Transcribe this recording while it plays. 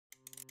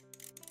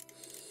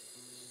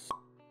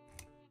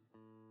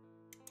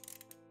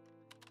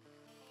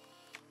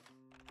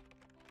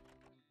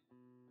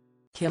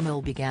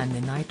Kimmel began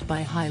the night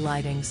by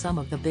highlighting some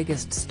of the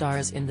biggest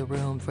stars in the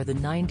room for the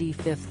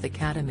 95th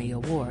Academy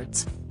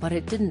Awards, but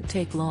it didn't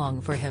take long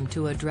for him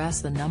to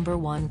address the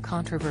 #1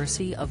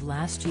 controversy of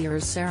last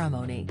year's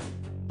ceremony.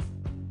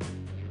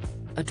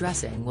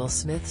 Addressing Will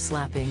Smith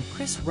slapping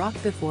Chris Rock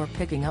before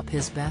picking up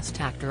his Best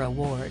Actor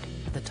award,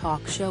 the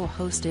talk show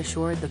host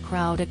assured the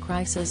crowd a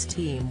crisis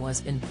team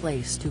was in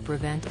place to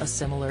prevent a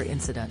similar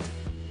incident.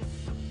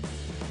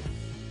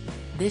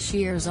 This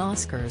year's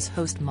Oscars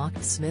host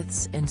mocked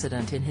Smith's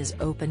incident in his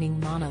opening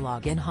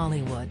monologue in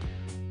Hollywood.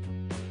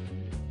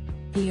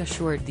 He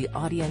assured the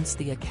audience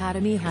the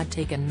Academy had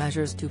taken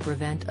measures to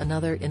prevent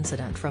another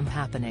incident from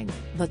happening,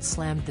 but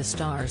slammed the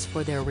stars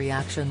for their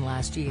reaction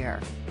last year.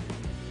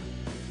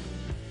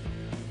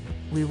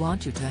 "We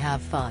want you to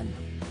have fun.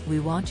 We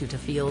want you to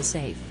feel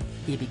safe,"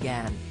 he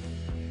began.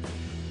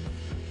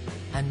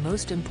 "And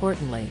most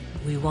importantly,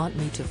 we want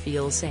me to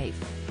feel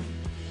safe.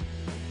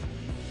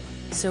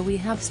 So we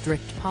have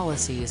strict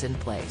policies in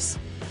place.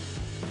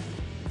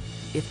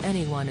 If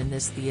anyone in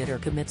this theater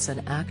commits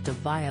an act of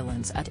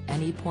violence at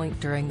any point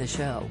during the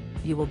show,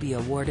 you will be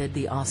awarded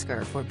the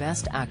Oscar for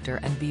Best Actor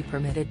and be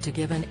permitted to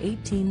give an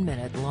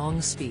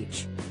 18-minute-long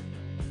speech."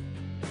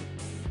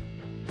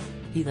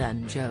 He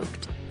then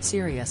joked,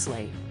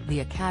 "Seriously,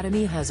 the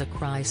Academy has a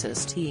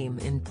crisis team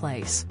in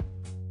place.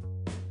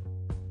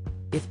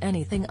 If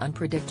anything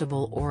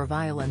unpredictable or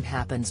violent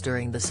happens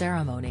during the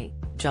ceremony,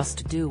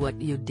 just do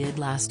what you did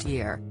last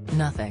year,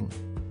 nothing."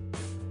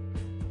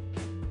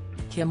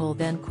 Kimmel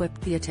then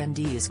quipped the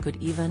attendees could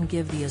even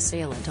give the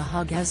assailant a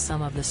hug as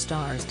some of the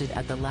stars did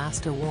at the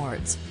last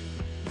awards.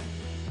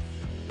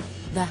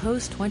 The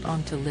host went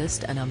on to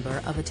list a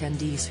number of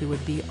attendees who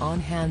would be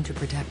on hand to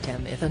protect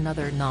him if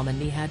another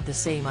nominee had the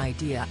same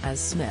idea as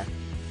Smith.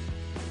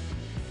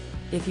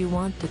 "If you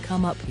want to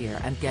come up here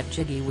and get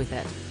jiggy with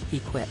it," he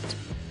quipped.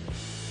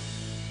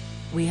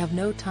 "We have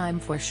no time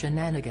for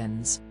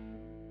shenanigans.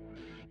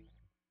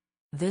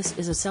 This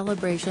is a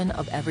celebration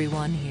of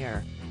everyone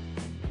here."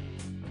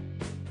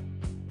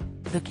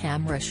 The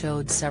camera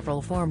showed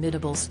several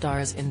formidable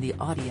stars in the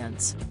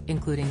audience,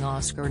 including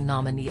Oscar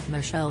nominee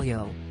Michelle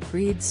Yeoh,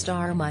 Creed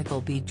star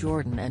Michael B.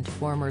 Jordan and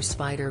former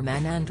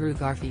Spider-Man Andrew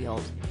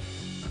Garfield.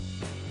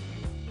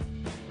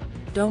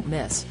 "Don't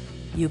miss.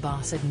 You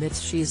boss admits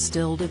she's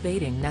still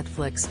debating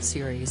Netflix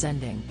series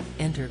ending,"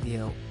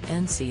 interview,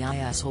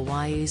 NCIS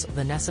Hawaii's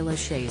Vanessa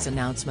Lachey's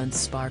announcement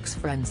sparks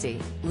frenzy,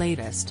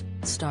 latest,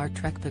 Star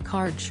Trek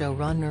Picard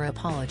showrunner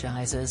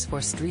apologizes for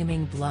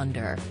streaming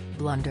blunder.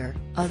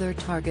 Other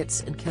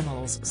targets in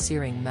Kimmel's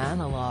searing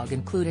monologue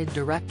included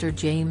director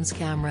James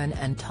Cameron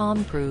and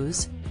Tom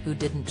Cruise, who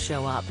didn't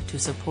show up to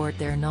support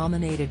their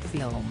nominated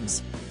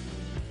films.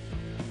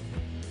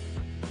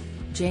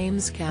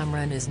 "James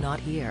Cameron is not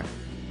here.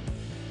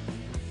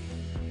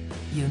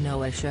 You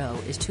know a show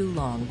is too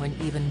long when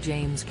even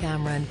James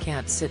Cameron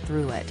can't sit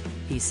through it,"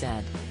 he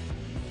said.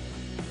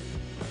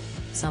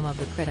 "Some of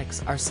the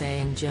critics are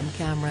saying Jim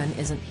Cameron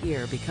isn't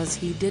here because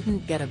he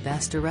didn't get a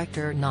Best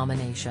Director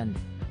nomination.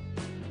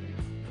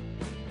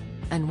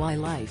 And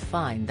while I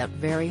find that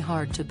very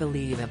hard to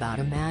believe about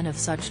a man of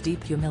such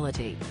deep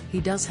humility,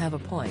 he does have a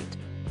point.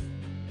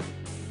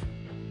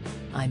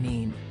 I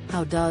mean,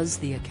 how does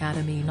the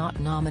Academy not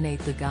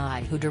nominate the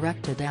guy who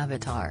directed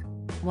Avatar?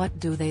 What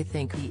do they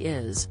think he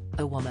is,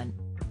 a woman?"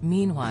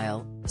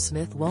 Meanwhile,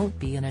 Smith won't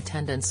be in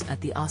attendance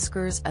at the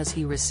Oscars as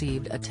he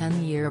received a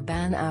 10-year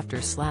ban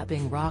after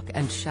slapping Rock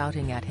and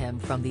shouting at him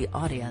from the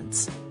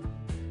audience.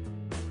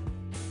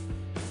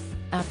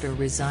 After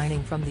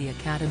resigning from the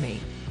Academy,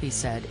 he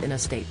said in a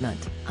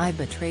statement, "I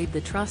betrayed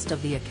the trust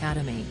of the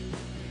Academy.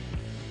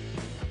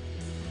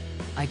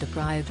 I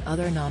deprived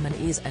other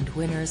nominees and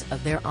winners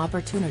of their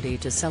opportunity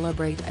to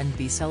celebrate and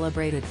be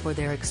celebrated for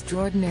their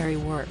extraordinary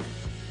work.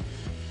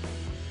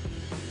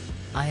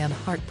 I am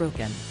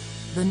heartbroken."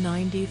 The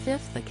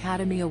 95th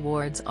Academy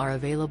Awards are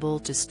available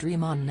to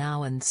stream on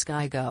Now and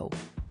Sky Go.